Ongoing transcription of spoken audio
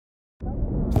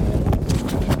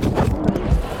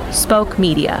Spoke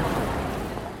Media.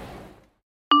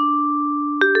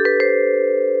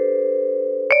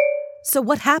 So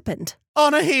what happened?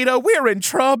 Anahita, we're in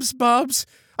trubs, bubs.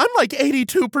 I'm like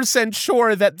 82%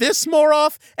 sure that this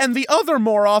Moroth and the other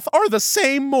Moroth are the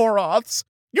same Moroths.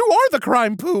 You are the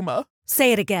crime puma.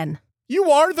 Say it again. You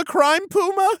are the crime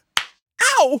puma?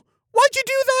 Ow! Why'd you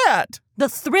do that? The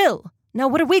thrill. Now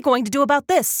what are we going to do about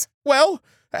this? Well,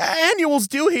 annual's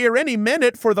due here any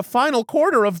minute for the final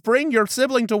quarter of Bring Your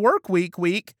Sibling to Work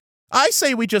week. I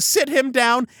say we just sit him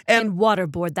down And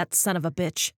waterboard that son of a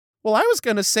bitch. Well, I was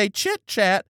gonna say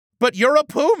chit-chat, but you're a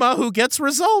puma who gets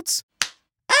results.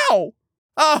 Ow!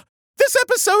 This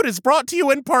episode is brought to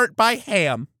you in part by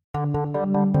Ham.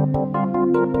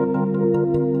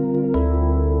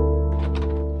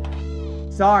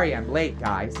 Sorry I'm late,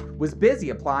 guys. Was busy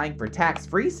applying for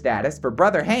tax-free status for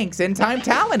Brother Hank's In-Time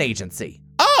Talent Agency.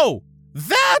 Oh,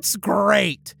 that's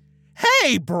great!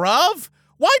 Hey, bruv!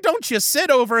 Why don't you sit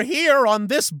over here on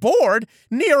this board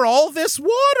near all this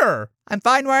water? I'm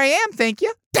fine where I am, thank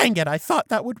you. Dang it, I thought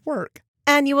that would work.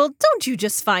 Annual, don't you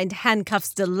just find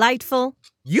handcuffs delightful?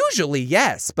 Usually,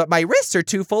 yes, but my wrists are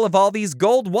too full of all these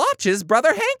gold watches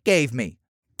Brother Hank gave me.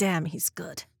 Damn, he's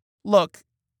good. Look,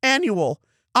 Annual,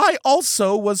 I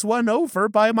also was won over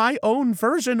by my own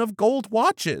version of gold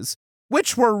watches,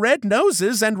 which were red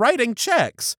noses and writing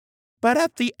checks. But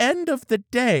at the end of the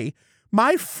day,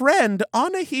 my friend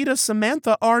Anahita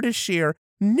Samantha Ardashir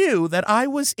knew that I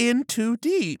was in too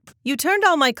deep. You turned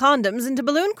all my condoms into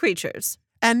balloon creatures.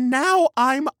 And now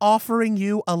I'm offering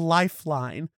you a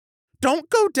lifeline. Don't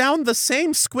go down the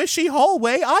same squishy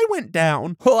hallway I went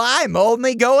down. Well, I'm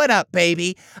only going up,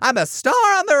 baby. I'm a star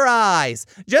on the rise.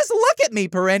 Just look at me,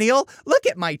 Perennial. Look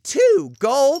at my 2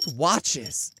 gold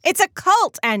watches. It's a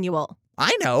cult, Annual.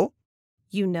 I know.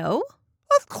 You know?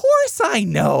 Of course I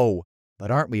know. But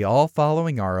aren't we all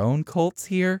following our own cults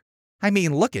here? I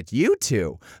mean, look at you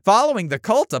two, following the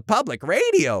cult of public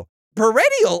radio.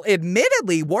 Perennial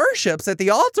admittedly worships at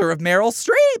the altar of Meryl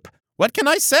Streep. What can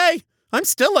I say? I'm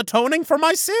still atoning for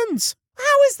my sins.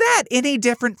 How is that any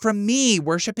different from me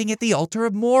worshipping at the altar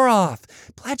of Moroth,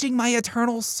 pledging my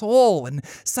eternal soul and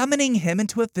summoning him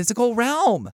into a physical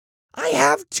realm? I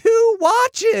have 2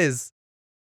 watches.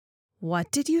 What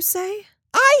did you say?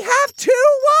 I have 2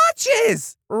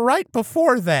 watches. Right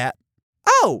before that.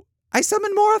 Oh, I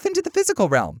summoned Moroth into the physical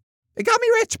realm. It got me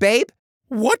rich, babe.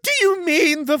 What do you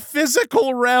mean, the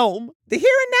physical realm? The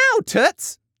here and now,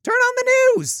 toots. Turn on the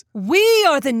news. We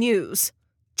are the news.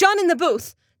 John in the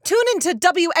booth. Tune into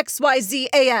WXYZ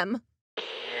AM.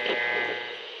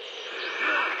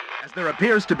 As there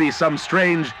appears to be some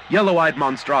strange, yellow-eyed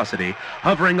monstrosity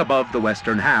hovering above the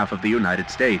western half of the United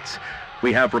States.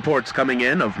 We have reports coming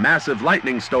in of massive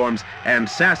lightning storms and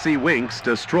sassy winks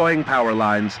destroying power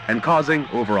lines and causing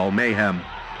overall mayhem.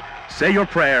 Say your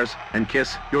prayers and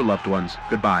kiss your loved ones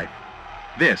goodbye.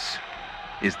 This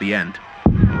is the end.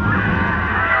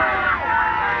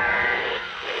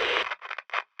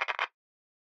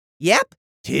 Yep,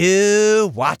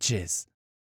 2 watches.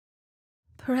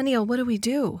 Perennial, what do we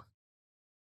do?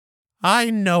 I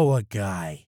know a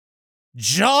guy.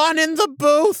 John in the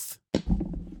booth?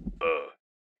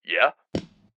 Yeah?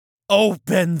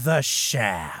 Open the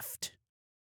shaft.